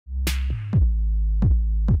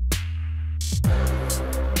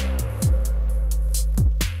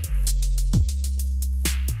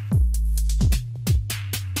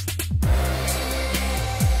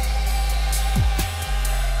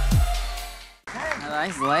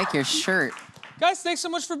I like your shirt. Guys, thanks so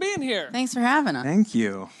much for being here. Thanks for having us. Thank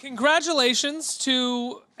you. Congratulations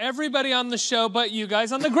to everybody on the show but you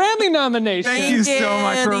guys on the Grammy nomination. Thank you so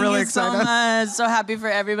much. We're Thank really you excited. So much. So happy for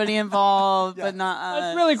everybody involved, but not us.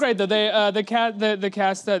 That's really great, though. The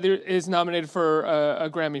cast that is nominated for a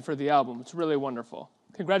Grammy for the album. It's really wonderful.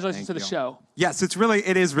 Congratulations to the show. Yes,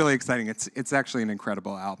 it is really exciting. It's actually an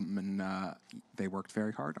incredible album, and they worked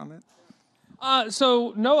very hard on it.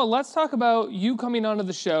 So Noah, let's talk about you coming onto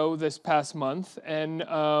the show this past month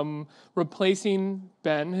and replacing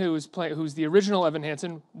Ben, who's the original Evan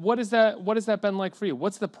Hansen. What has that been like for you?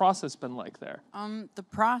 What's the process been like there? The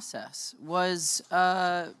process was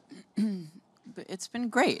it's been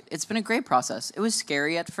great. It's been a great process. It was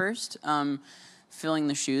scary at first, filling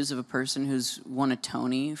the shoes of a person who's won a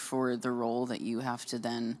Tony for the role that you have to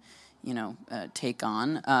then, take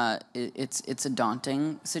on. It's a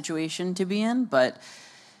daunting situation to be in, but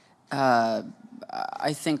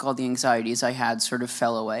I think all the anxieties I had sort of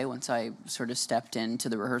fell away once I sort of stepped into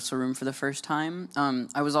the rehearsal room for the first time.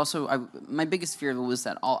 My biggest fear was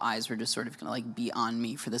that all eyes were just sort of gonna be on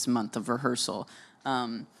me for this month of rehearsal.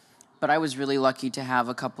 But I was really lucky to have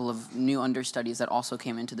a couple of new understudies that also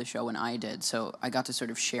came into the show when I did. So I got to sort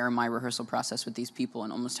of share my rehearsal process with these people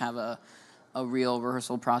and almost have a real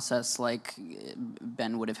rehearsal process like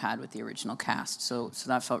Ben would have had with the original cast. So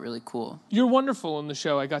that felt really cool. You're wonderful in the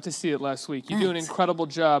show. I got to see it last week. You do an incredible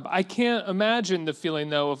job. I can't imagine the feeling,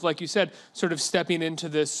 though, of, like you said, sort of stepping into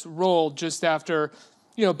this role just after,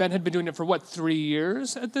 Ben had been doing it for, 3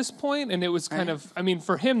 years at this point? And it was kind of,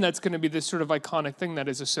 for him, that's going to be this sort of iconic thing that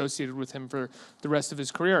is associated with him for the rest of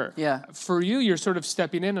his career. Yeah. For you, you're sort of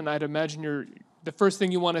stepping in, and I'd imagine the first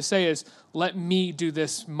thing you want to say is, let me do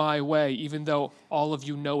this my way, even though all of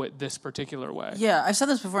you know it this particular way. Yeah, I've said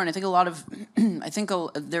this before, and I think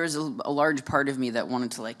there was a large part of me that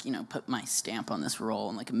wanted to, put my stamp on this role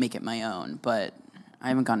and, make it my own, but I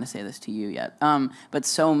haven't gotten to say this to you yet. But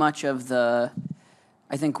so much of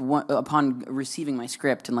I think upon receiving my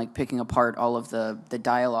script and picking apart all of the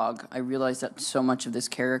dialogue, I realized that so much of this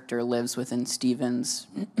character lives within Steven's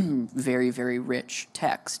very, very rich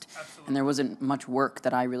text. Absolutely. And there wasn't much work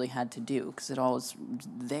that I really had to do because it all was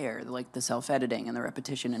there, the self-editing and the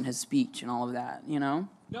repetition in his speech and all of that, No,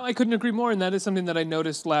 I couldn't agree more, and that is something that I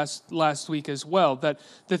noticed last week as well, that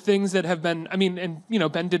the things that have been,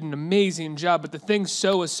 Ben did an amazing job, but the things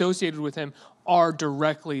so associated with him are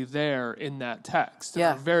directly there in that text.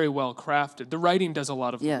 Yeah. They're very well crafted. The writing does a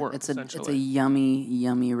lot of the work, essentially. It's a yummy,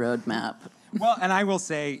 yummy roadmap. Well, and I will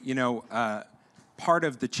say, part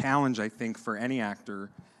of the challenge, I think, for any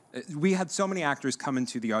actor, we had so many actors come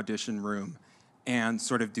into the audition room and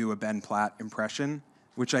sort of do a Ben Platt impression,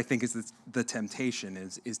 which I think is the temptation,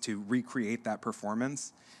 is to recreate that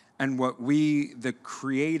performance. And what the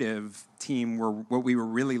creative team, what we were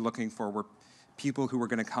really looking for were people who were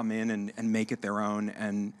going to come in and make it their own,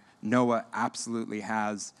 and Noah absolutely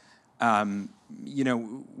has.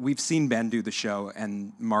 We've seen Ben do the show,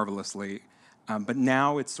 and marvelously, but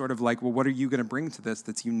now it's sort of like, well, what are you going to bring to this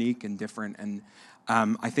that's unique and different? And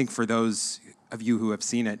I think for those of you who have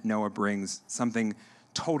seen it, Noah brings something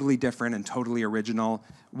totally different and totally original,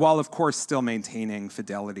 while of course still maintaining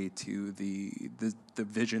fidelity to the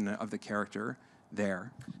vision of the character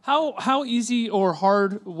there. How easy or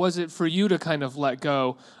hard was it for you to kind of let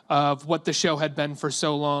go of what the show had been for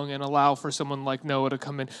so long and allow for someone like Noah to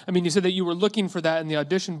come in? You said that you were looking for that in the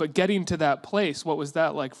audition, but getting to that place, what was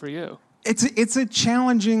that like for you? It's a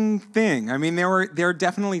challenging thing. There are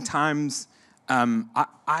definitely times.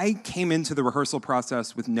 I came into the rehearsal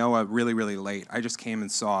process with Noah really, really late. I just came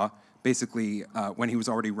and saw basically when he was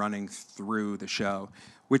already running through the show,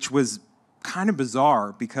 which was kind of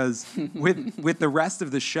bizarre because with the rest of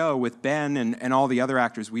the show, with Ben and all the other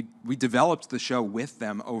actors, we developed the show with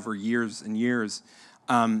them over years and years.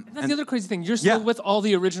 And that's the other crazy thing. You're still with all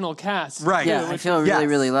the original cast. Right. Yeah, I feel really,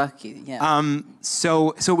 really lucky. Yeah.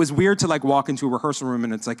 So it was weird to walk into a rehearsal room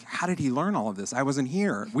and it's like, how did he learn all of this? I wasn't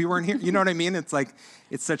here. We weren't here. You know what I mean? It's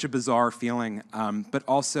it's such a bizarre feeling, but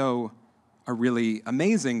also a really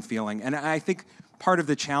amazing feeling. And I think part of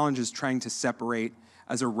the challenge is trying to separate,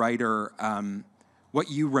 as a writer, what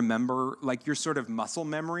you remember, your sort of muscle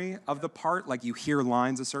memory of the part, you hear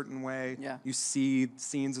lines a certain way, you see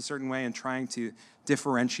scenes a certain way, and trying to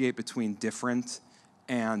differentiate between different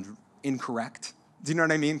and incorrect. Do you know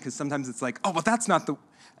what I mean? Because sometimes it's oh, well, that's not the, and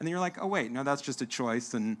then you're like, oh wait, no, that's just a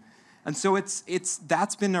choice, and so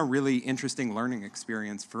that's been a really interesting learning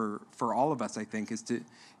experience for all of us, I think,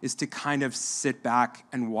 is to kind of sit back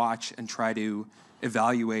and watch and try to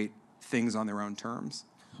evaluate things on their own terms.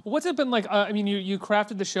 What's it been like? I mean, you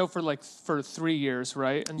crafted the show for 3 years,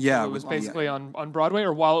 right? And Yeah, so it was yeah. basically on Broadway,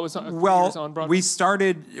 or while it was on, 3 Well, years on Broadway.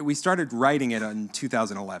 we started writing it in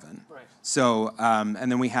 2011. Right. So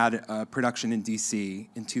and then we had a production in DC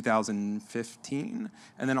in 2015,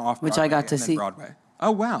 and then off Which Broadway, I got to and then see. Broadway.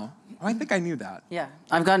 Oh wow! Oh, I think I knew that. Yeah,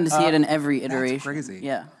 I've gotten to see it in every iteration. That's crazy.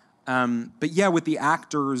 Yeah. But yeah, with the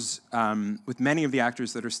actors, with many of the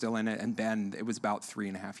actors that are still in it, and Ben, it was about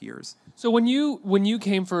 3.5 years. So when you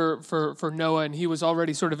came for Noah and he was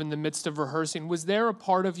already sort of in the midst of rehearsing, was there a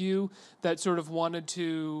part of you that sort of wanted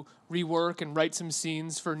to rework and write some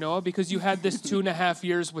scenes for Noah? Because you had this 2.5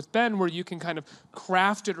 years with Ben where you can kind of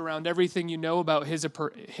craft it around everything you know about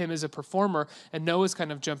him as a performer, and Noah's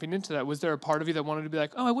kind of jumping into that. Was there a part of you that wanted to be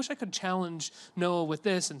like, oh, I wish I could challenge Noah with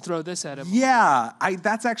this and throw this at him? Yeah,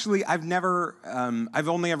 that's actually, I've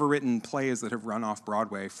only ever written plays that have run off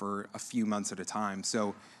Broadway for a few months at a time.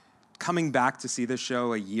 So coming back to see this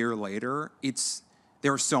show a year later,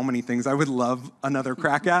 there are so many things I would love another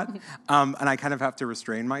crack at, and I kind of have to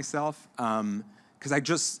restrain myself,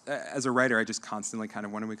 because as a writer, I just constantly kind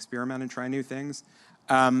of want to experiment and try new things.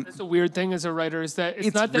 That's a weird thing as a writer, is that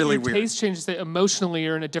it's not that really your weird. taste changes, that emotionally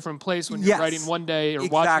you're in a different place when you're writing one day or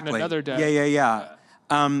watching another day. Yeah.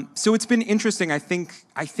 So it's been interesting. I think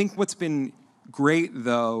what's been great,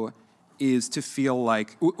 though, is to feel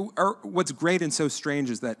like, or what's great and so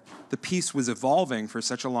strange is that the piece was evolving for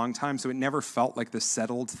such a long time, so it never felt like the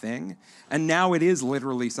settled thing. And now it is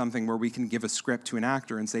literally something where we can give a script to an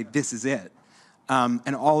actor and say, this is it.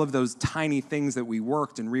 And all of those tiny things that we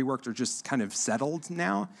worked and reworked are just kind of settled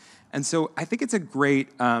now. And so I think it's a great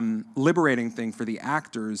liberating thing for the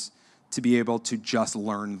actors to be able to just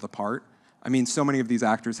learn the part. I mean, so many of these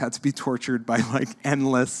actors had to be tortured by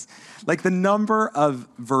the number of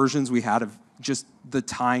versions we had of just the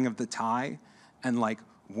tying of the tie, and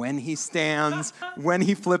when he stands, when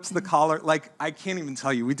he flips the collar. I can't even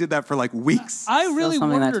tell you. We did that for weeks. I really Still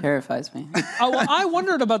something wondered. that terrifies me. I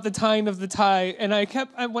wondered about the tying of the tie,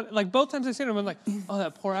 and both times I seen him, I'm like, oh,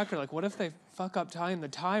 that poor actor. What if they fuck up tying the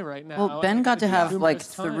tie right now? Well, Ben got to have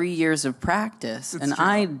numerous 3 years of practice, and true.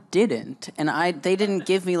 I didn't. And they didn't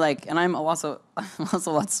give me and I'm also a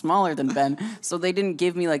lot smaller than Ben, so they didn't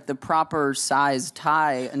give me the proper size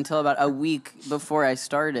tie until about a week before I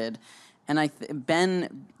started. And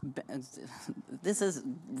Ben, this is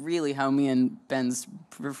really how me and Ben's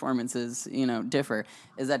performances, differ,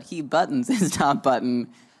 is that he buttons his top button.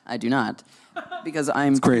 I do not, because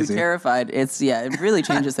I'm too terrified. It really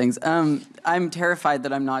changes things. I'm terrified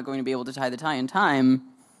that I'm not going to be able to tie the tie in time.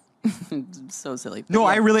 It's so silly. No,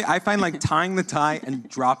 yeah. I find tying the tie and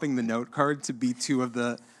dropping the note card to be two of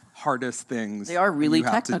the hardest things. They are really you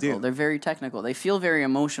have technical. to do. They're very technical. They feel very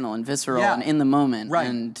emotional and visceral Yeah. and in the moment. Right.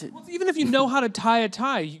 And even if you know how to tie a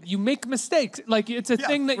tie, you make mistakes. It's a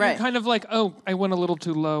thing that you're kind of oh, I went a little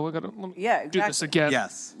too low. I gotta do this again.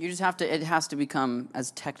 Yes. you just have to. It has to become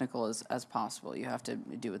as technical as possible. You have to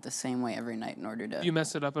do it the same way every night in order to. You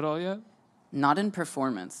messed it up at all yet? Not in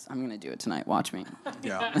performance. I'm gonna do it tonight. Watch me.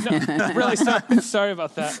 Yeah. Really sorry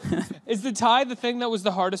about that. Is the tie the thing that was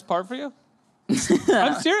the hardest part for you?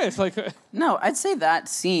 I'm serious. No, I'd say that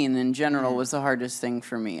scene in general was the hardest thing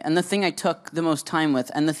for me, and the thing I took the most time with,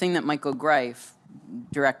 and the thing that Michael Greif,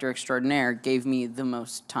 director extraordinaire, gave me the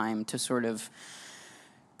most time to sort of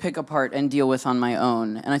pick apart and deal with on my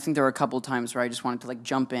own. And I think there were a couple times where I just wanted to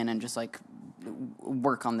jump in and just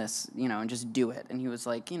work on this, and just do it. And he was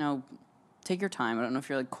like, take your time. I don't know if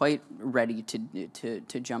you're quite ready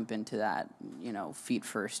to jump into that, feet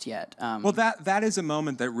first yet. Well, that is a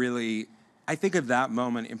moment that really, I think of that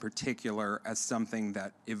moment in particular as something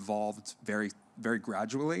that evolved very, very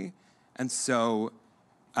gradually. And so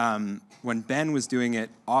when Ben was doing it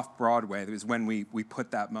off Broadway, it was when we put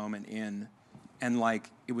that moment in. And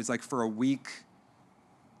it was for a week,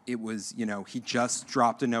 it was, he just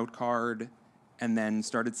dropped a note card and then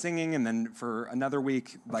started singing. And then for another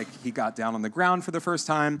week, he got down on the ground for the first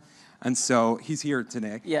time. And so he's here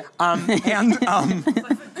today. Yeah.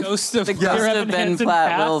 Ghost of the ghost of Ben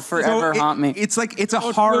Platt will forever haunt me. It's a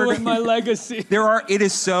Don't hard. ruin my legacy. There are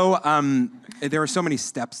so many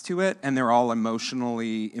steps to it, and they're all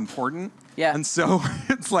emotionally important. Yeah. And so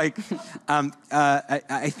it's I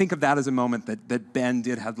think of that as a moment that Ben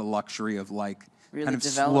did have the luxury of really kind of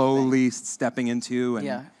developing. slowly stepping into, and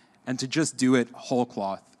Yeah. and to just do it whole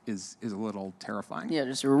cloth is a little terrifying. Yeah,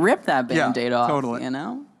 just rip that Band-Aid off, totally.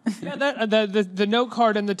 Yeah, the note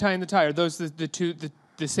card and the tie and the tie, are those the two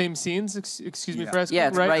the same scenes? Excuse me for asking. Yeah,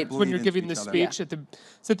 it's right when you're giving the each other. speech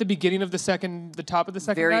it's at the beginning of the top of the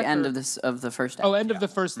second Very act, end or? of the first act. Oh, end of the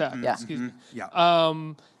first act. Yeah. Excuse me. Yeah.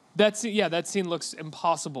 That scene looks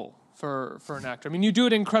impossible for an actor. I mean, you do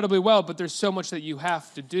it incredibly well, but there's so much that you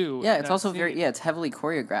have to do. Yeah, in it's that also scene. it's heavily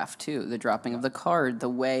choreographed too. The dropping of the card, the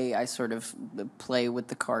way I sort of play with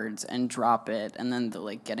the cards and drop it, and then the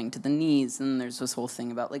like getting to the knees, and there's this whole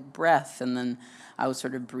thing about like breath, and then I was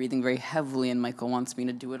sort of breathing very heavily, and Michael wants me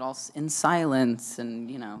to do it all in silence,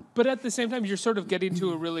 and you know. But at the same time, you're sort of getting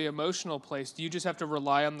to a really emotional place. Do you just have to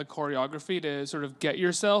rely on the choreography to sort of get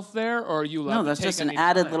yourself there, or are you allowed No, to that's take just an any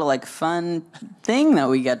added time? little like fun thing that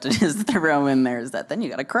we get to just throw in there. Is that then you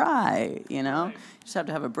got to cry, you know? Right. You just have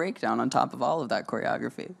to have a breakdown on top of all of that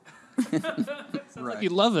choreography. You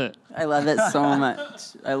love it. I love it so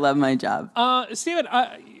much. I love my job. Steven,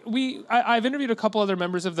 I've interviewed a couple other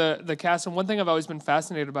members of the cast, and one thing I've always been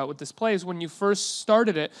fascinated about with this play is when you first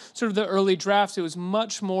started it, sort of the early drafts, it was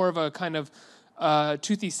much more of a kind of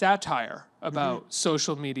toothy satire about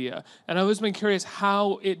social media, and I've always been curious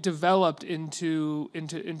how it developed into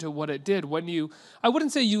what it did. When I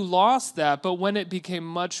wouldn't say you lost that, but when it became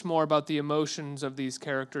much more about the emotions of these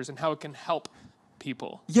characters and how it can help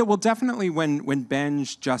people. Yeah, well, definitely when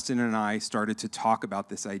Benj, Justin, and I started to talk about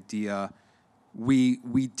this idea, we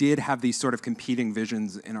did have these sort of competing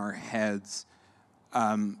visions in our heads.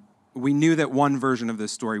 We knew that one version of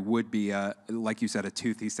this story would be, like you said, a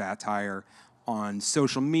toothy satire on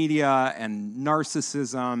social media and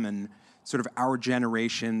narcissism and sort of our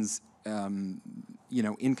generation's,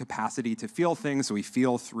 incapacity to feel things, so we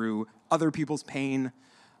feel through other people's pain.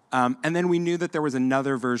 And then we knew that there was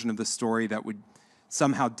another version of the story that would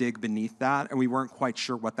somehow dig beneath that, and we weren't quite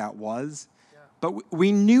sure what that was. Yeah. But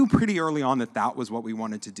we knew pretty early on that that was what we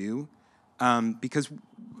wanted to do, because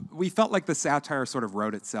we felt like the satire sort of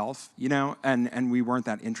wrote itself, and we weren't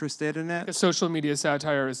that interested in it. The social media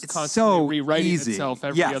satire is It's constantly so rewriting easy. itself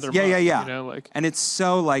every Yes. other Yeah. month. And it's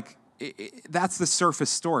so like, that's the surface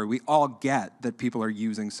story. We all get that people are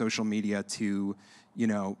using social media to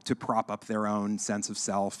prop up their own sense of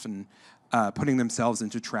self and putting themselves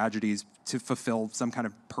into tragedies to fulfill some kind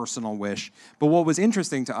of personal wish. But what was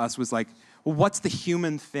interesting to us was like, well, what's the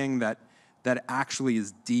human thing that actually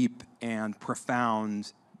is deep and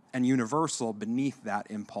profound and universal beneath that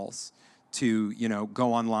impulse to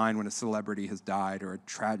go online when a celebrity has died or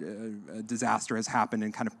a disaster has happened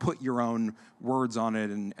and kind of put your own words on it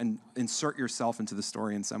and insert yourself into the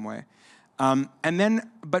story in some way. And then,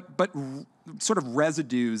 but sort of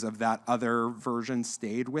residues of that other version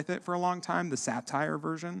stayed with it for a long time, the satire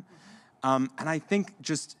version. And I think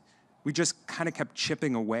we just kind of kept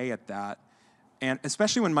chipping away at that. And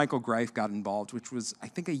especially when Michael Greif got involved, which was, I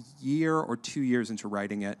think, a year or 2 years into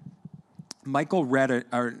writing it, Michael read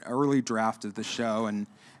an early draft of the show and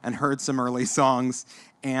heard some early songs.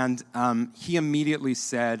 And he immediately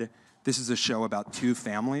said, this is a show about two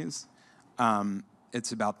families.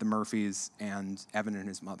 It's about the Murphys and Evan and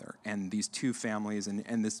his mother, and these two families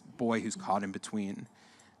and this boy who's caught in between.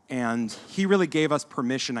 And he really gave us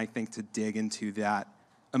permission, I think, to dig into that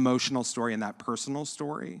emotional story and that personal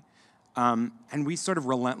story. And we sort of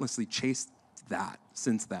relentlessly chased that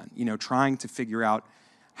since then, trying to figure out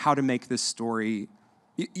how to make this story,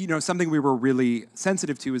 something we were really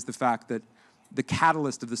sensitive to is the fact that the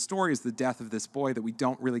catalyst of the story is the death of this boy that we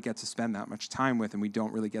don't really get to spend that much time with and we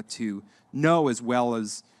don't really get to know as well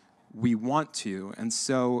as we want to. And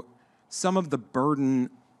so some of the burden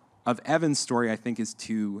of Evan's story, I think, is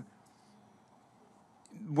to,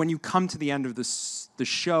 when you come to the end of the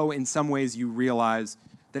show, in some ways you realize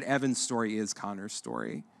that Evan's story is Connor's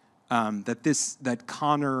story. That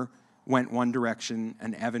Connor went one direction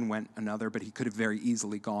and Evan went another, but he could have very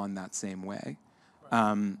easily gone that same way.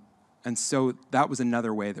 Right. And so that was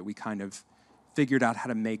another way that we kind of figured out how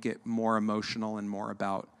to make it more emotional and more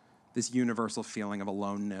about this universal feeling of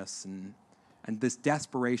aloneness and this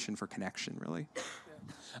desperation for connection, really.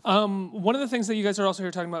 One of the things that you guys are also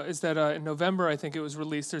here talking about is that in November, I think it was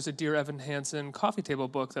released, there's a Dear Evan Hansen coffee table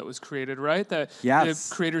book that was created, right? Yes.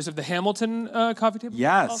 The creators of the Hamilton coffee table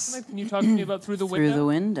Yes. book also made. Can you talk to me about Through the Window? Through the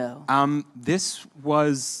Window. This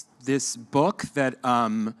was this book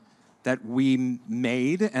that we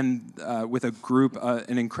made and with a group,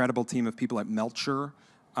 an incredible team of people at Melcher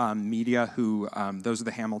Media, who those are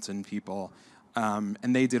the Hamilton people.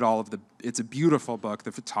 And they did all of it's a beautiful book.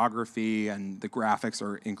 The photography and the graphics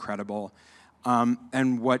are incredible.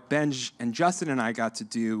 And what Benj and Justin and I got to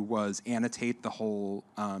do was annotate the whole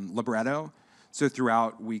libretto. So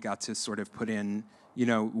throughout, we got to sort of put in,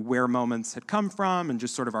 where moments had come from and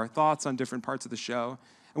just sort of our thoughts on different parts of the show.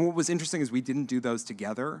 And what was interesting is we didn't do those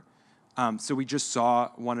together. So we just saw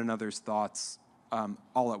one another's thoughts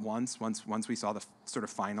all at once we saw the sort of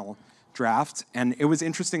final draft. And it was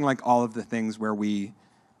interesting, like all of the things where we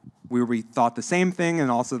thought the same thing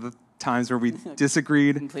and also the times where we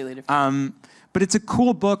disagreed. Completely different. But it's a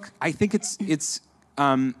cool book. I think it's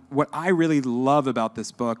what I really love about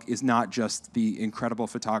this book is not just the incredible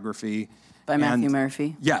photography. By Matthew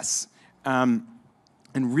Murphy. Yes. And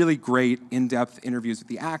really great in-depth interviews with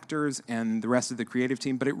the actors and the rest of the creative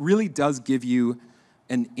team, but it really does give you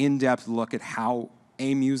an in-depth look at how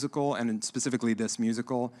a musical, and specifically this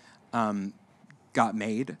musical, got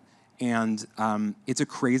made. And it's a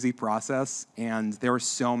crazy process, and there are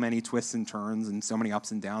so many twists and turns and so many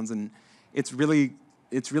ups and downs, and it's really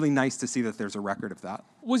nice to see that there's a record of that.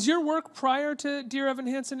 Was your work prior to Dear Evan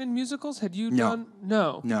Hansen in musicals? Had you done?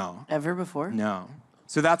 No. No. Ever before? No.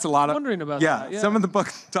 So that's a lot of... Wondering about yeah, that. Yeah, some of the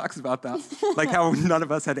book talks about that. Like how none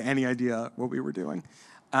of us had any idea what we were doing.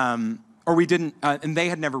 Or we didn't... and they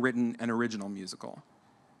had never written an original musical.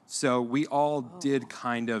 So we all did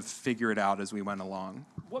kind of figure it out as we went along.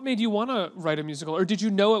 What made you want to write a musical, or did you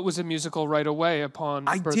know it was a musical right away upon?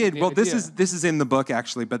 I birthing did. the Well, idea? this is in the book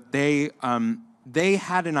actually, but they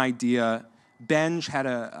had an idea. Benj had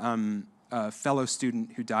a fellow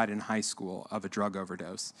student who died in high school of a drug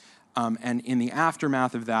overdose, and in the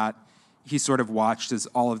aftermath of that, he sort of watched as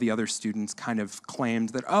all of the other students kind of claimed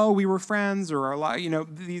that, oh, we were friends, or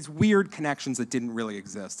these weird connections that didn't really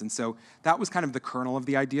exist. And so that was kind of the kernel of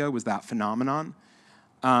the idea, was that phenomenon.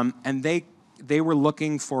 And they were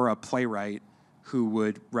looking for a playwright who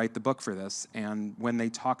would write the book for this. And when they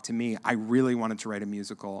talked to me, I really wanted to write a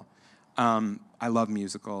musical. I love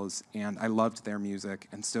musicals, and I loved their music.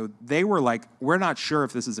 And so they were like, we're not sure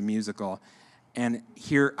if this is a musical. And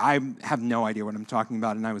here, I have no idea what I'm talking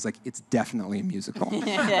about, and I was like, it's definitely a musical.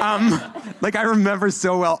 Like, I remember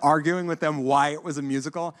so well arguing with them why it was a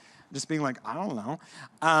musical, just being like, I don't know.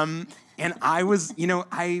 And I was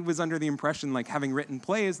under the impression, like, having written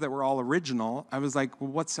plays that were all original, I was like,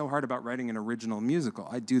 well, what's so hard about writing an original musical?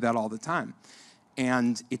 I do that all the time.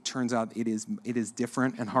 And it turns out it is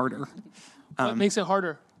different and harder. What makes it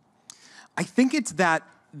harder? I think it's that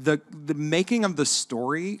the making of the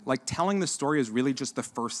story, like telling the story is really just the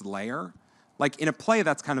first layer. Like in a play,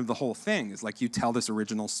 that's kind of the whole thing, is like you tell this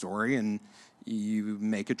original story and you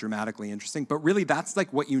make it dramatically interesting. But really that's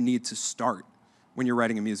like what you need to start when you're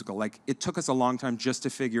writing a musical. Like it took us a long time just to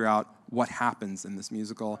figure out what happens in this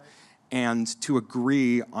musical and to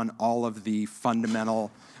agree on all of the fundamental,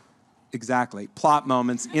 exactly, plot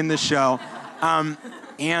moments in the show.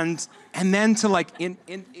 And then to like,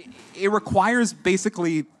 it requires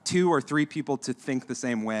basically 2 or 3 people to think the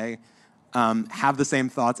same way, have the same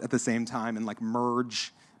thoughts at the same time, and like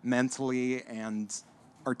merge mentally and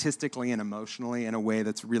artistically and emotionally in a way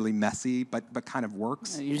that's really messy, but kind of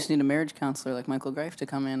works. You just need a marriage counselor like Michael Greif to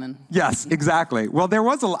come in and... Yes, exactly. Well, there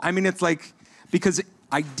was it's like, because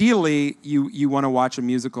ideally you want to watch a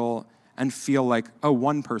musical and feel like, oh,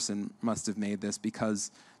 one person must have made this,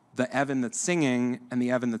 because the Evan that's singing and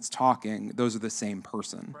the Evan that's talking, those are the same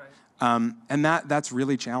person. Right. And that's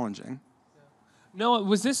really challenging.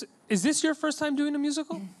 No, is this your first time doing a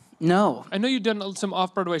musical? No. I know you've done some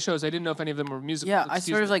off-Broadway shows. I didn't know if any of them were musicals. Yeah, I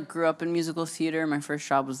sort of like grew up in musical theater. My first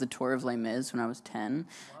job was the tour of Les Mis when I was 10.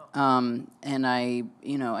 And I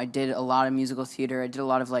did a lot of musical theater. I did a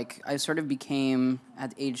lot of I sort of became,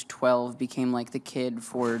 at age 12, like the kid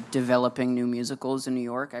for developing new musicals in New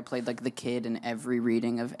York. I played like the kid in every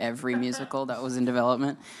reading of every musical that was in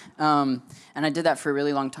development. And I did that for a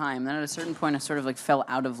really long time. Then at a certain point, I sort of fell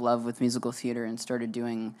out of love with musical theater and started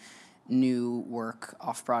doing new work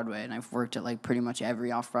off-Broadway. And I've worked at pretty much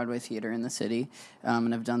every off-Broadway theater in the city.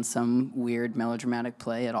 And I've done some weird melodramatic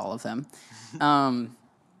play at all of them.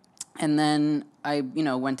 And then I,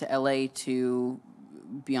 went to LA to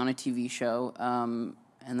be on a TV show, and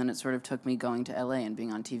then it sort of took me going to LA and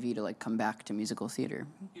being on TV to come back to musical theater.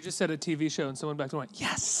 You just said a TV show, and someone back to went,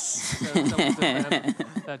 yes. Someone's a fan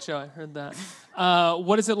of that show. I heard that.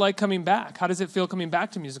 What is it like coming back? How does it feel coming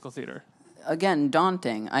back to musical theater? Again,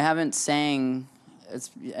 daunting. I haven't sang,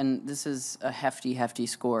 and this is a hefty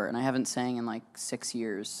score, and I haven't sang in 6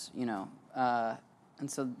 years. And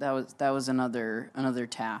so that was another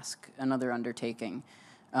task, another undertaking,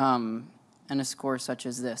 and a score such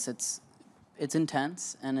as this, it's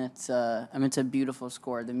intense, and it's a beautiful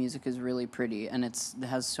score. The music is really pretty, and it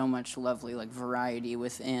has so much lovely variety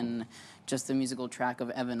within just the musical track of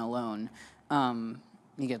Evan alone.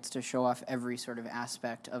 He gets to show off every sort of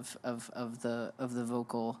aspect of the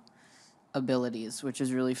vocal abilities, which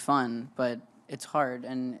is really fun, but it's hard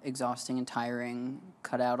and exhausting and tiring.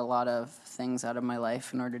 Cut out a lot of things out of my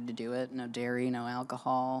life in order to do it. No dairy, no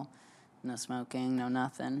alcohol, no smoking, no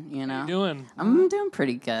nothing, How you doing? I'm doing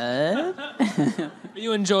pretty good. Are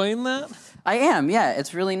you enjoying that? I am, yeah.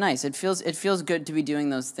 It's really nice. It feels good to be doing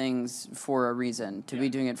those things for a reason. To be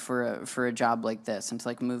doing it for a job like this, and to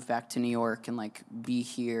like move back to New York and like be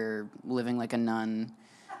here living like a nun.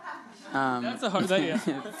 That's a hard. That, yeah.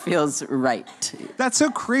 Feels right. That's so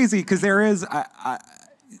crazy because there is.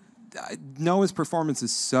 Noah's performance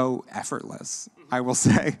is so effortless, I will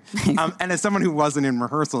say. And as someone who wasn't in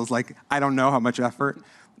rehearsals, like, I don't know how much effort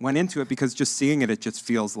went into it because just seeing it, it just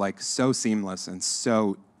feels like so seamless and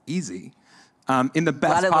so easy in the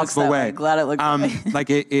best possible way. Glad it looked that way. Like,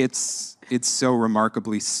 it's so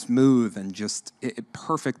remarkably smooth and just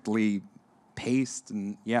perfectly paced,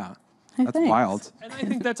 and yeah. That's Thanks. wild. And I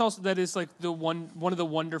think that is like one of the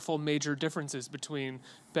wonderful major differences between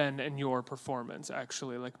Ben and your performance,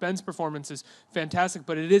 actually. Like, Ben's performance is fantastic,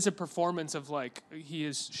 but it is a performance of like, he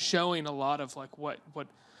is showing a lot of like what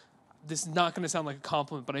this is not going to sound like a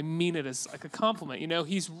compliment, but I mean it as like a compliment. You know,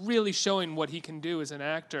 he's really showing what he can do as an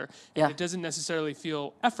actor. Yeah. And it doesn't necessarily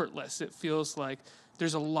feel effortless. It feels like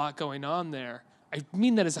there's a lot going on there. I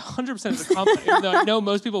mean that as 100% as a compliment, even though I know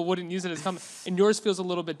most people wouldn't use it as a compliment. And yours feels a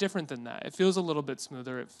little bit different than that. It feels a little bit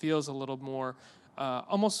smoother. It feels a little more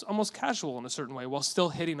almost casual in a certain way, while still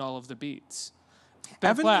hitting all of the beats.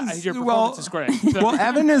 Evan Your performance is great. Well,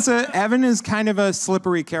 Evan is kind of a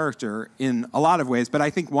slippery character in a lot of ways, but I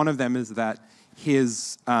think one of them is that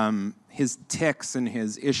his tics and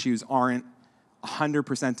his issues aren't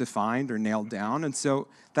 100% defined or nailed down, and so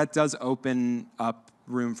that does open up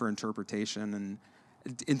room for interpretation, and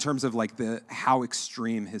in terms of like how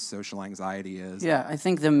extreme his social anxiety is. Yeah, I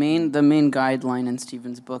think the main guideline in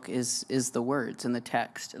Stephen's book is the words and the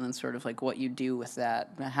text, and then sort of like what you do with that,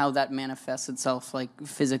 how that manifests itself like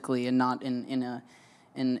physically and not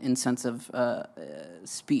in sense of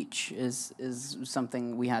speech is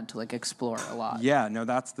something we had to like explore a lot. Yeah, no,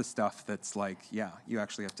 that's the stuff that's like, yeah, you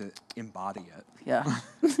actually have to embody it. Yeah.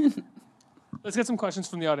 Let's get some questions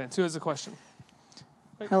from the audience. Who has a question?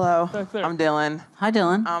 Hello, Back there. I'm Dylan. Hi,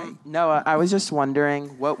 Dylan. Noah, I was just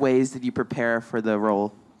wondering, what ways did you prepare for the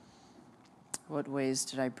role? What ways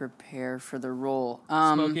did I prepare for the role?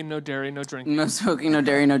 Smoking, no dairy, no drinking. No smoking, no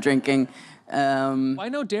dairy, no drinking. Why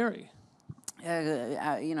no dairy?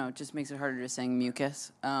 It just makes it harder to sing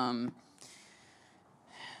mucus. I'm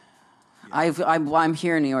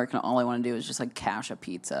here in New York, and all I want to do is just like cash a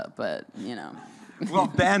pizza. But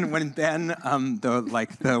Well, when Ben,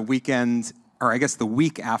 the weekend, or I guess the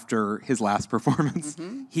week after his last performance,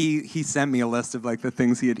 he sent me a list of like the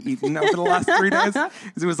things he had eaten over the last 3 days. 'Cause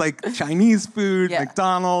it was like Chinese food, Yeah.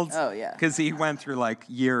 McDonald's. Oh, yeah. Because he went through like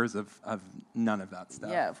years of none of that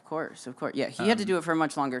stuff. yeah, of course. Yeah, he had to do it for a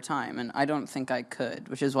much longer time, and I don't think I could,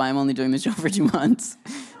 which is why I'm only doing this show for 2 months.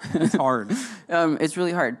 It's hard. It's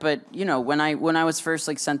really hard. But when I was first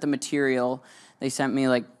like sent the material, they sent me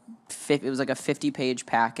like it was like a 50-page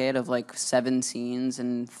packet of like 7 scenes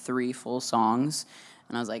and 3 full songs,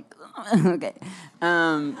 and I was like, okay.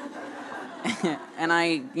 And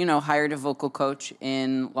I hired a vocal coach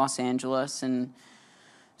in Los Angeles and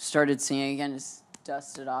started singing again, just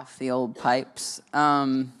dusted off the old pipes,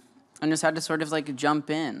 and just had to sort of like jump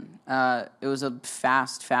in. It was a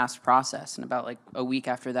fast process, and about like a week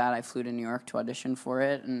after that, I flew to New York to audition for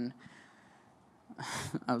it, and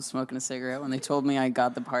I was smoking a cigarette when they told me I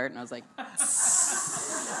got the part, and I was like,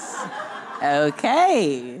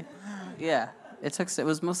 okay. Yeah, it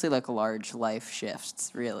was mostly like large life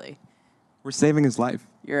shifts, really. We're saving his life,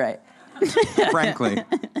 You're right. frankly.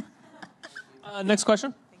 Next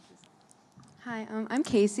question. Hi, I'm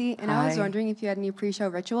Casey, and I was Hi. wondering if you had any pre-show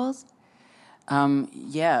rituals.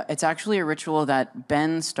 Yeah, it's actually a ritual that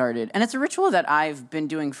Ben started, and it's a ritual that I've been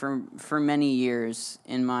doing for many years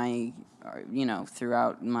in my,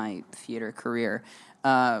 throughout my theater career,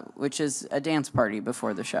 which is a dance party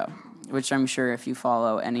before the show, which I'm sure if you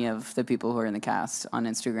follow any of the people who are in the cast on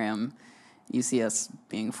Instagram, you see us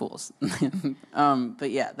being fools.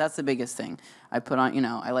 But yeah, that's the biggest thing. I put on,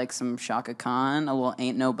 I like some Shaka Khan, a little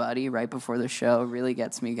Ain't Nobody right before the show. Really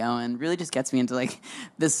gets me going. Really just gets me into like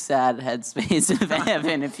this sad headspace of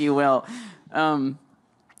heaven, if you will.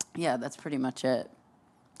 Yeah, that's pretty much it.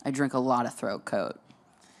 I drink a lot of throat coat.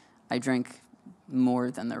 I drink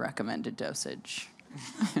more than the recommended dosage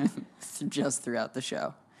just throughout the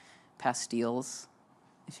show. Pastilles,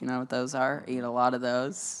 if you know what those are. I eat a lot of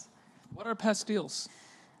those. What are pastilles?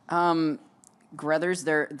 Grethers,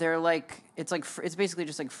 they're like it's basically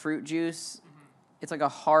just like fruit juice. It's like a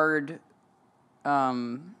hard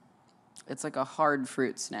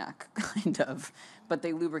fruit snack kind of, but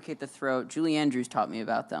they lubricate the throat. Julie Andrews taught me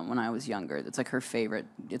about them when I was younger. It's like her favorite.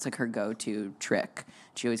 It's like her go-to trick.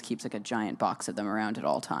 She always keeps like a giant box of them around at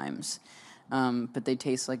all times. but they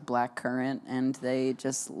taste like black currant, and they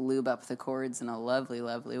just lube up the chords in a lovely,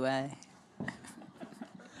 lovely way.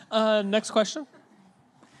 Next question.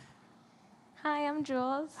 Hi, I'm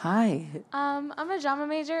Jules. Hi. I'm a drama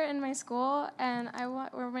major in my school, and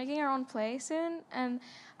we're making our own play soon. And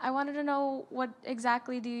I wanted to know, what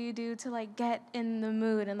exactly do you do to like get in the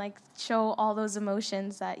mood and like show all those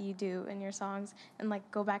emotions that you do in your songs, and like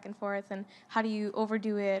go back and forth, and how do you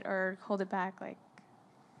overdo it or hold it back? Like,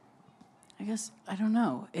 I guess, I don't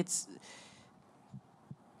know. I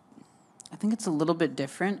think it's a little bit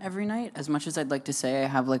different every night. As much as I'd like to say I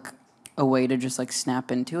have like a way to just like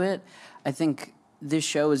snap into it, I think this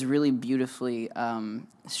show is really beautifully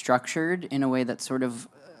structured in a way that sort of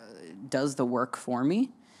does the work for me.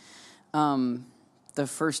 The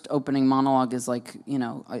first opening monologue is like,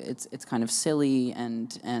 it's kind of silly and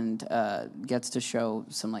gets to show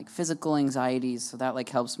some like physical anxieties, so that like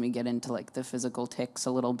helps me get into like the physical tics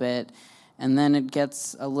a little bit. And then it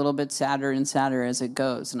gets a little bit sadder and sadder as it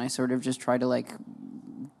goes, and I sort of just try to like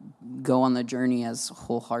go on the journey as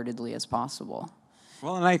wholeheartedly as possible.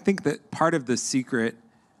 Well, and I think that part of the secret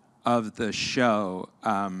of the show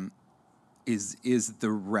is the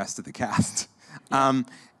rest of the cast,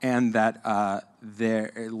 and that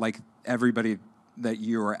they're like everybody that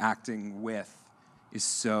you are acting with is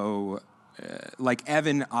so like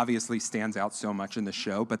Evan obviously stands out so much in the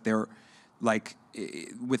show, but they're like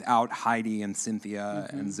without Heidi and Cynthia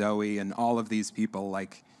and Zoe and all of these people,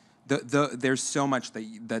 like there's so much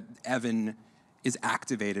that Evan is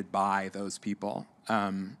activated by those people.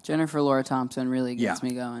 Jennifer Laura Thompson really gets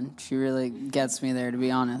me going. She really gets me there, to be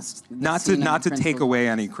honest. Not to take away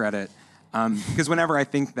any credit, because whenever I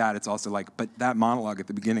think that, it's also like, but that monologue at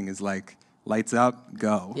the beginning is like, lights up,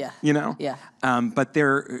 go. Yeah. Yeah. But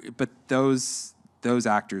those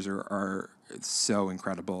actors are so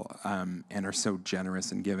incredible and are so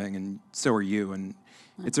generous and giving, and so are you, and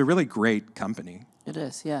it's a really great company. It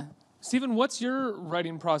is, yeah. Stephen, what's your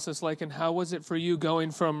writing process like, and how was it for you going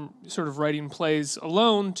from sort of writing plays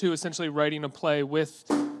alone to essentially writing a play with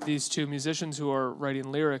these two musicians who are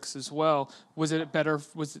writing lyrics as well? Was it better?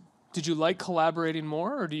 Did you like collaborating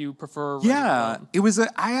more, or do you prefer writing alone? It was. I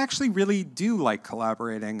actually really do like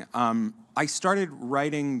collaborating. I started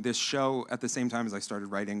writing this show at the same time as I started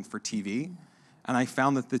writing for TV, and I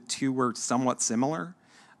found that the two were somewhat similar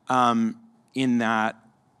in that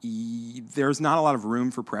there's not a lot of room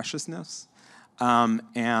for preciousness,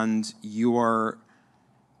 and your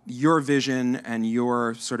vision and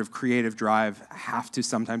your sort of creative drive have to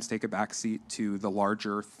sometimes take a backseat to the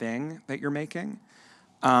larger thing that you're making.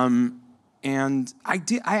 And I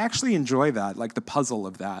actually enjoy that, like the puzzle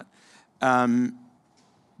of that.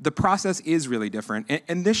 The process is really different.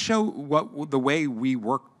 And this show, the way we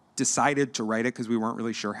decided to write it, because we weren't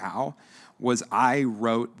really sure how, was I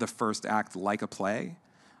wrote the first act like a play,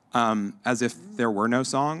 as if there were no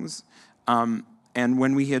songs. And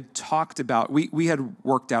when we had talked about, we had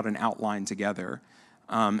worked out an outline together,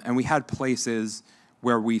 and we had places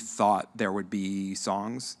where we thought there would be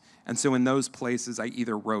songs. And so in those places, I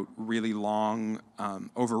either wrote really long,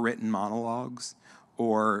 overwritten monologues,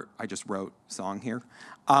 or I just wrote song here.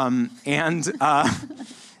 And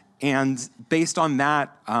based on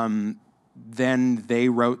that, then they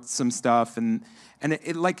wrote some stuff, and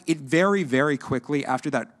it very, very quickly, after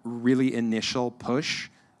that really initial push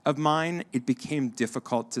of mine, it became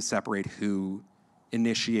difficult to separate who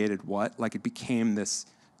initiated what. Like, it became this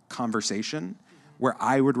conversation where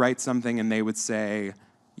I would write something and they would say,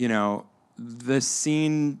 the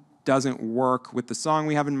scene doesn't work with the song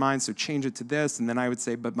we have in mind, so change it to this. And then I would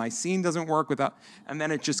say, but my scene doesn't work without, and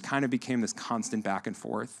then it just kind of became this constant back and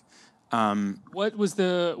forth.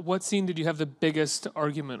 What scene did you have the biggest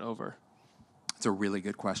argument over? It's a really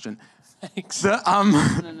good question. Thanks. The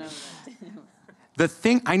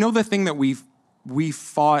thing that we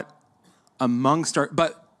fought amongst our,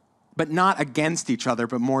 but not against each other,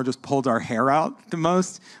 but more just pulled our hair out the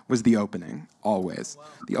most, was the opening, always. Wow.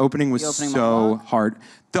 The opening was so hard.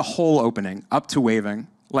 The whole opening, up to waving.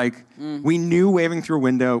 Like, we knew waving through a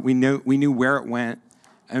window, we knew where it went,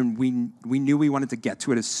 and we knew we wanted to get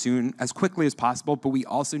to it as quickly as possible, but we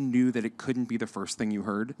also knew that it couldn't be the first thing you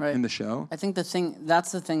heard in the show. I think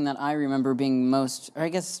that's the thing that I remember being most, or I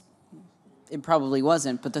guess it probably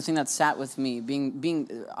wasn't, but the thing that sat with me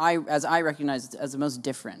as I recognized as the most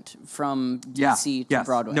different from DC to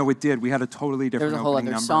Broadway. No, it did. We had a totally different opening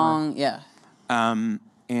number. There was a whole other song,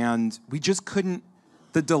 and we just couldn't.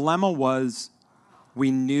 The dilemma was,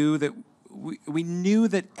 we knew that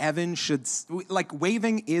Evan should, like,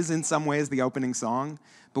 Waving is in some ways the opening song,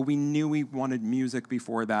 but we knew we wanted music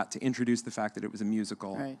before that to introduce the fact that it was a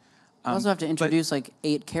musical. Right. You also have to introduce like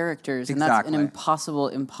 8 characters, and that's Exactly. an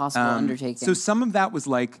impossible undertaking. So some of that was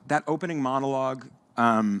like that opening monologue.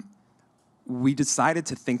 We decided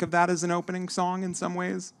to think of that as an opening song in some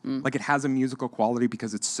ways. Like it has a musical quality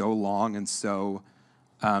because it's so long and so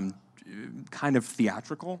kind of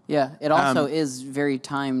theatrical. Yeah, it also is very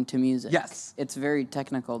timed to music. Yes. It's very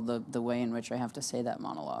technical, the way in which I have to say that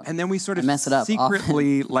monologue. And then we sort of mess it up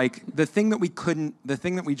secretly, like the thing that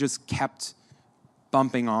we just kept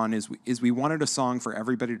bumping on is we wanted a song for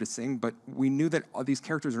everybody to sing, but we knew that all these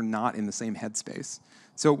characters are not in the same headspace.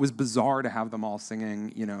 So it was bizarre to have them all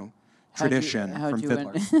singing, Tradition from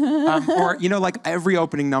Fiddler. Or, like every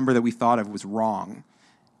opening number that we thought of was wrong.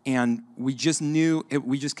 And we just knew,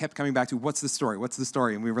 we just kept coming back to, what's the story? What's the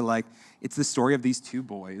story? And we were like, it's the story of these 2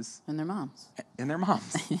 boys. And their moms.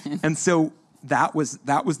 And so that was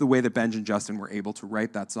the way that Benj and Justin were able to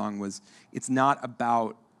write that song was, it's not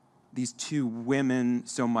about these 2 women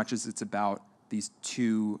so much as it's about these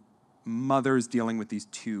 2 mothers dealing with these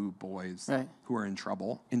 2 boys who are in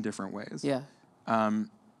trouble in different ways. Yeah.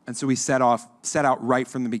 And so we set out right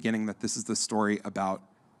from the beginning that this is the story about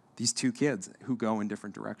these 2 kids who go in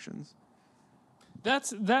different directions.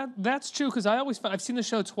 That's true, because I've seen the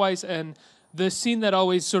show twice, and the scene that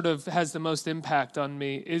always sort of has the most impact on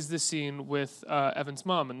me is the scene with Evan's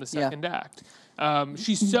mom in the second act.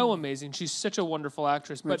 She's so amazing. She's such a wonderful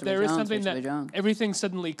actress. But there is something that everything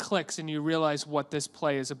suddenly clicks, and you realize what this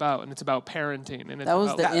play is about, and it's about parenting. And it's that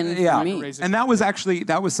was about the end for me. And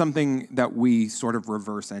that was something that we sort of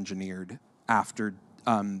reverse engineered after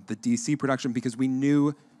the DC production, because we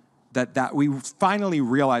knew that we finally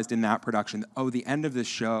realized in that production, the end of this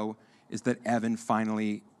show is that Evan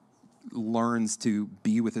finally learns to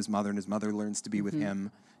be with his mother, and his mother learns to be with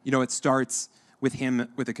him. It starts with him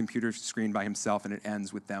with a computer screen by himself, and it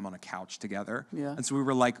ends with them on a couch together. Yeah. And so we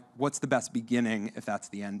were like, what's the best beginning if that's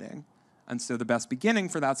the ending? And so the best beginning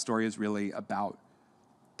for that story is really about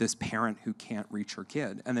this parent who can't reach her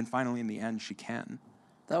kid. And then finally in the end, she can.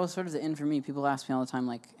 That was sort of the end for me. People ask me all the time,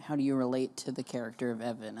 like, how do you relate to the character of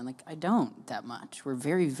Evan? And, like, I don't that much. We're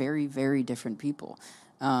very, very, very different people.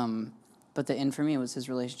 But the end for me was his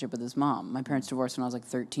relationship with his mom. My parents divorced when I was, like,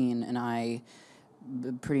 13, and I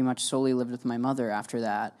pretty much solely lived with my mother after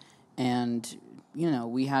that. And,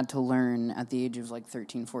 we had to learn at the age of, like,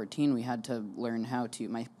 13, 14, we had to learn how to...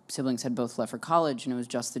 My siblings had both left for college, and it was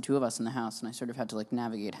just the 2 of us in the house, and I sort of had to, like,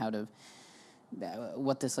 navigate how to...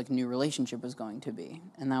 what this like new relationship was going to be,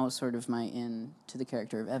 and that was sort of my in to the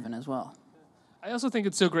character of Evan as well. I also think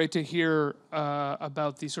it's so great to hear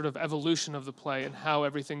about the sort of evolution of the play and how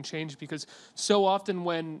everything changed, because so often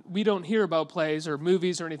when we don't hear about plays or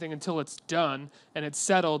movies or anything until it's done and it's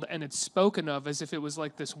settled and it's spoken of as if it was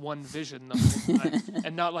like this one vision the whole time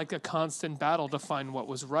and not like a constant battle to find what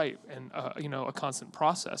was right and a constant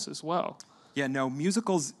process as well. Yeah, no,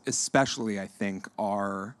 musicals especially, I think,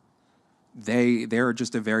 are... They're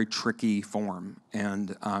just a very tricky form,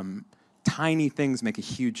 and tiny things make a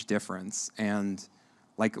huge difference. And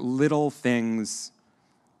like little things,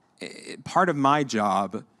 part of my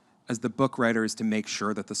job as the book writer is to make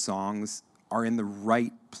sure that the songs are in the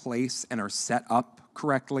right place and are set up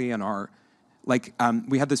correctly and are like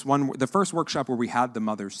we had this one, the first workshop where we had the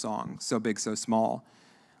mother's song, So Big, So Small.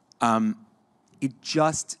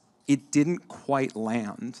 It didn't quite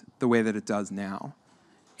land the way that it does now.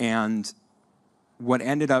 And what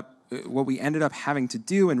we ended up having to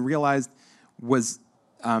do and realized was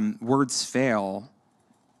words fail.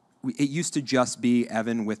 It used to just be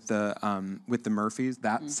Evan with the Murphys,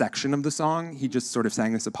 that section of the song. He just sort of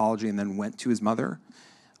sang this apology and then went to his mother.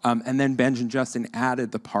 And then Benj and Justin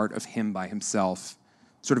added the part of him by himself,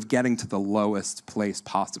 sort of getting to the lowest place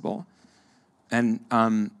possible. And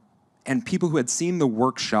people who had seen the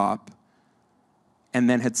workshop and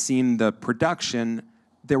then had seen the production,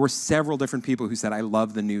 there were several different people who said, I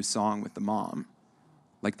love the new song with the mom.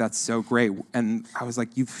 Like, that's so great. And I was like,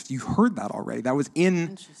 you've heard that already. That was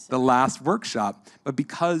in the last workshop. But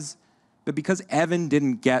because Evan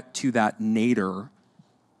didn't get to that nadir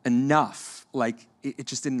enough, like, it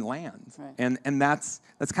just didn't land. Right. And that's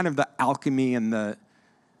kind of the alchemy and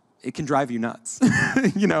it can drive you nuts.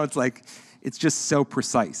 It's like, it's just so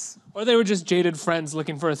precise. Or they were just jaded friends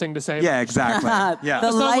looking for a thing to say. Yeah, exactly. Yeah. The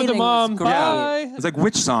Let's start with the lighting mom. was great. Bye. It's like,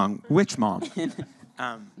 which song? Which mom?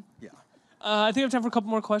 I think we have time for a couple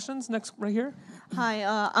more questions. Next, right here.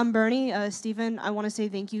 Hi, I'm Bernie. Stephen, I want to say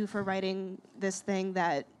thank you for writing this thing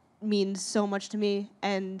that means so much to me.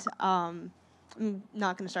 And I'm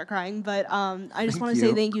not going to start crying, but I just want to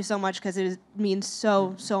say thank you so much because it means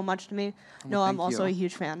so much to me. No, I'm also a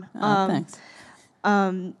huge fan. Thanks.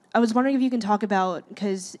 I was wondering if you can talk about,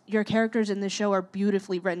 because your characters in the show are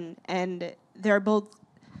beautifully written, and they're both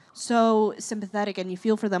so sympathetic, and you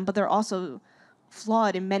feel for them, but they're also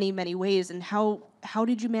flawed in many, many ways. And how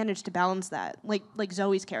did you manage to balance that, like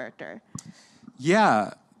Zoe's character?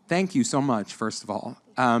 Yeah, thank you so much, first of all.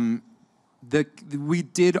 We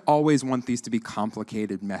did always want these to be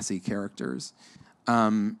complicated, messy characters.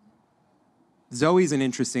 Zoe's an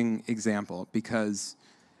interesting example because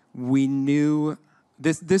we knew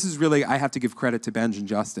this is really, I have to give credit to Benj and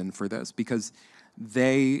Justin for this, because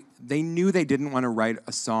they knew they didn't want to write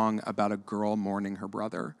a song about a girl mourning her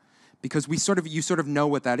brother, because you sort of know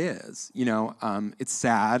what that is. It's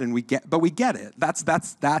sad, and we get it.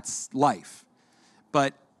 That's life.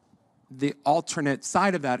 But the alternate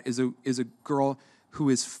side of that is a girl who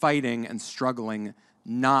is fighting and struggling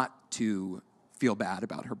not to feel bad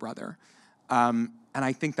about her brother. And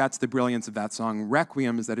I think that's the brilliance of that song,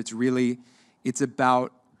 Requiem, is that it's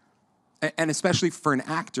about, and especially for an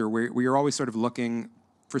actor, where you're always sort of looking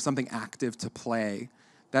for something active to play.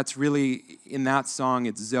 That's really, in that song,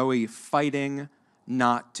 it's Zoe fighting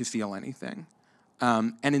not to feel anything.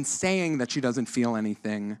 And in saying that she doesn't feel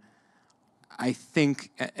anything, I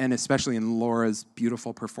think, and especially in Laura's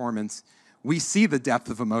beautiful performance, we see the depth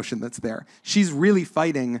of emotion that's there. She's really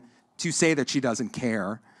fighting to say that she doesn't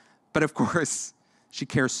care, but of course, she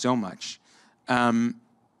cares so much. And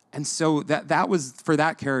so that was, for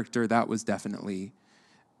that character, that was definitely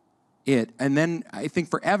it. And then I think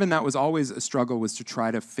for Evan, that was always a struggle, was to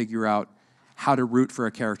try to figure out how to root for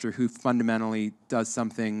a character who fundamentally does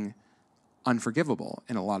something unforgivable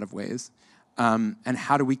in a lot of ways. And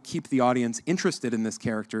how do we keep the audience interested in this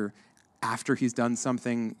character after he's done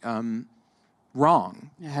something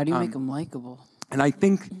wrong? How do you make him likable? And I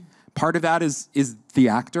think part of that is the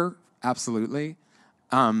actor, absolutely.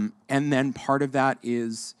 And then part of that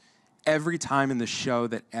is every time in the show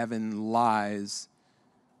that Evan lies,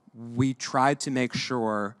 we try to make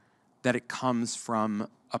sure that it comes from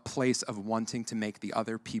a place of wanting to make the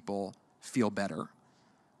other people feel better.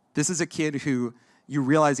 This is a kid who, you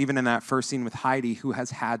realize even in that first scene with Heidi, who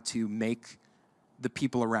has had to make the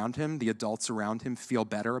people around him, the adults around him, feel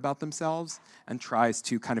better about themselves, and tries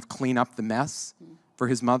to kind of clean up the mess for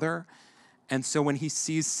his mother. And so when he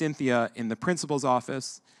sees Cynthia in the principal's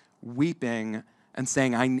office weeping and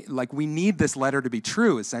saying, we need this letter to be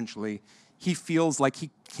true, essentially, he feels like he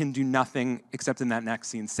can do nothing except in that next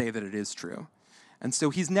scene say that it is true. And so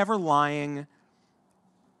he's never lying,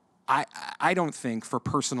 I don't think, for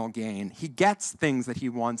personal gain. He gets things that he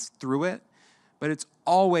wants through it, but it's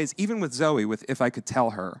always, even with Zoe, with If I Could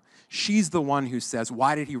Tell Her, she's the one who says,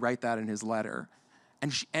 why did he write that in his letter?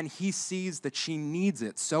 And he sees that she needs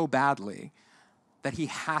it so badly that he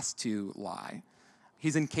has to lie.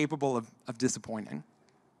 He's incapable of disappointing.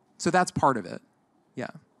 So that's part of it. Yeah.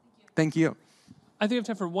 Thank you. I think I have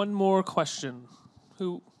time for one more question.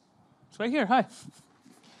 It's right here. Hi.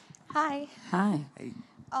 Hi. Hi. Hey.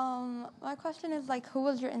 My question is, who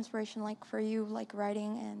was your inspiration, for you,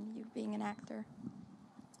 writing and you being an actor?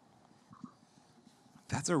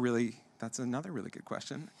 That's another really good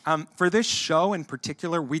question. For this show in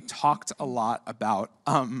particular, we talked a lot about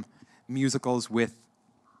musicals with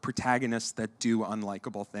protagonists that do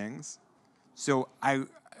unlikable things. So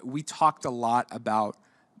we talked a lot about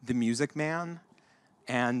The Music Man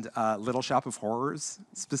and Little Shop of Horrors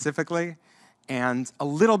specifically, and a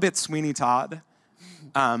little bit Sweeney Todd,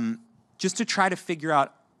 just to try to figure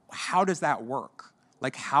out, how does that work?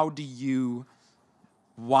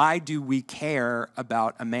 Why do we care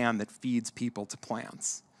about a man that feeds people to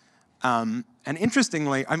plants? And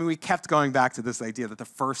interestingly, we kept going back to this idea that the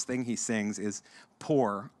first thing he sings is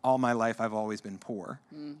poor. All my life I've always been poor.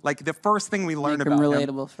 The first thing we learn about him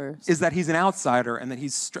relatable first. is that he's an outsider and that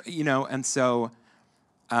he's, and so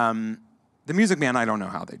The Music Man, I don't know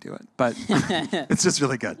how they do it, but it's just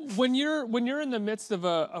really good. When you're in the midst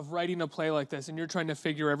of writing a play like this and you're trying to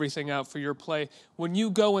figure everything out for your play, when you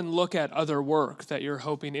go and look at other work that you're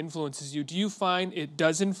hoping influences you, do you find it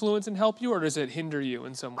does influence and help you, or does it hinder you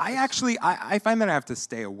in some way? I find that I have to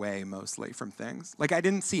stay away mostly from things. I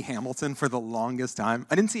didn't see Hamilton for the longest time.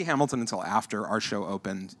 I didn't see Hamilton until after our show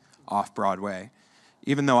opened off Broadway,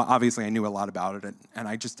 even though obviously I knew a lot about it, and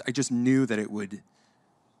I just knew that it would.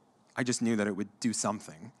 I just knew that it would do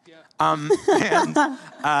something. Yeah. And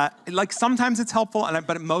sometimes it's helpful,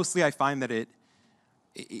 but mostly I find that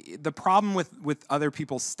the problem with other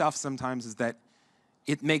people's stuff sometimes is that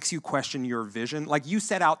it makes you question your vision. You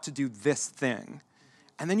set out to do this thing,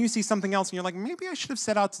 and then you see something else, and you're like, maybe I should have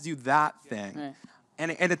set out to do that thing. Right.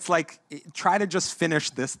 And it's try to just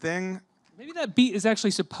finish this thing. Maybe that beat is actually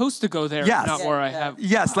supposed to go there, Yes. not where I have.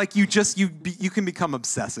 Yes, like you can become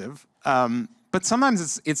obsessive, but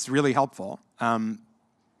sometimes it's really helpful.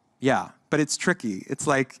 Yeah, but it's tricky. It's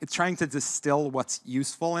like it's trying to distill what's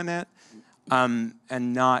useful in it, and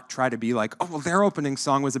not try to be like, oh, well, their opening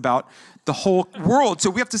song was about the whole world, so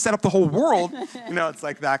we have to set up the whole world. It's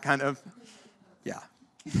like that kind of, yeah.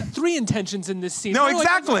 3 intentions in this scene. No, Like,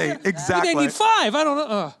 exactly. Maybe I need 5. I don't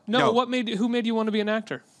know. No. Who made you want to be an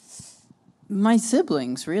actor? My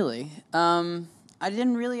siblings, really. I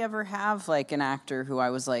didn't really ever have like an actor who I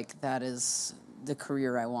was like, that is the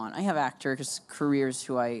career I want. I have actors' careers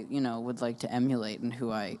who I, would like to emulate and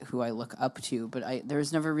who I look up to, but there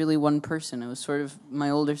was never really one person. It was sort of my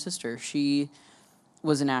older sister. She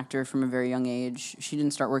was an actor from a very young age. She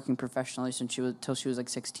didn't start working professionally till she was like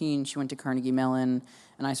 16. She went to Carnegie Mellon,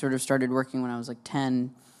 and I sort of started working when I was like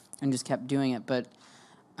 10 and just kept doing it. But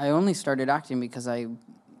I only started acting because I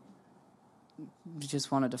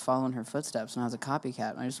just wanted to follow in her footsteps, and I was a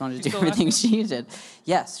copycat, and I just wanted to do everything she did.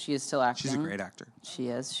 Yes, she is still acting. She's a great actor. She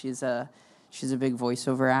is. She's a big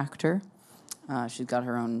voiceover actor. She's got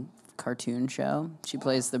her own cartoon show. She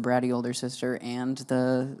plays the bratty older sister and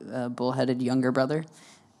the bullheaded younger brother.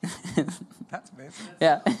 That's amazing.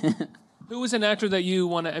 Yeah. Who is an actor that you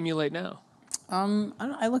want to emulate now?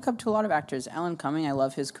 I look up to a lot of actors. Alan Cumming, I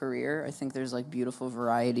love his career. I think there's like beautiful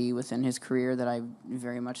variety within his career that I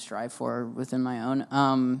very much strive for within my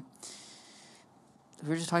own. We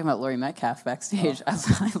were just talking about Laurie Metcalf backstage.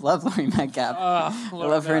 I love Laurie Metcalf. I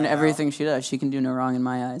love her in everything she does. She can do no wrong in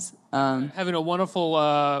my eyes. Having a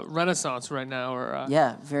wonderful renaissance right now, or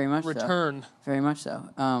yeah, very much return. So. Very much so.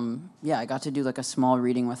 Yeah, I got to do like a small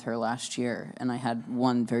reading with her last year, and I had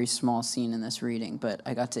one very small scene in this reading, but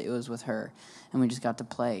it was with her, and we just got to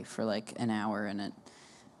play for like an hour, and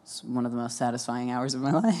it's one of the most satisfying hours of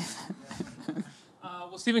my life.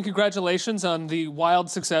 Well, Stephen, congratulations on the wild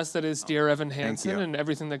success that is Dear Evan Hansen and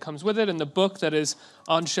everything that comes with it, and the book that is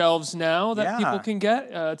on shelves now that people can get.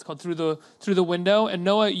 It's called Through the Window. And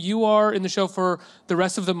Noah, you are in the show for the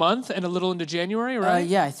rest of the month and a little into January, right?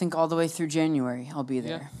 Yeah, I think all the way through January I'll be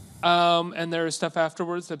there. Yeah. And there is stuff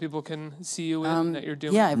afterwards that people can see you in that you're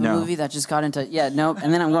doing. Yeah, I have a movie that just got into. Yeah, nope.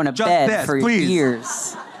 And then I'm going to bed for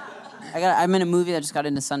years. I'm in a movie that just got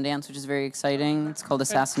into Sundance, which is very exciting. It's called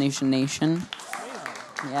Assassination Nation.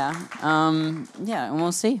 Yeah. Yeah, and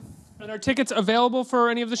we'll see. And are tickets available for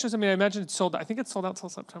any of the shows? I mean, I imagine it's sold. I think it's sold out till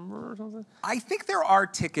September or something. I think there are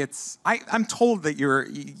tickets. I'm told that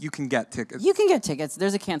you can get tickets. You can get tickets.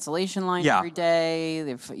 There's a cancellation line every day.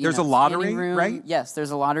 There's a lottery, right? Yes,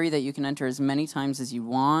 there's a lottery that you can enter as many times as you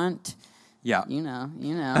want. Yeah. You know.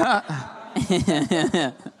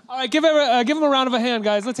 All right, give him a round of a hand,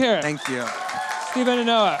 guys. Let's hear it. Thank you. Stephen and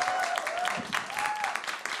Noah.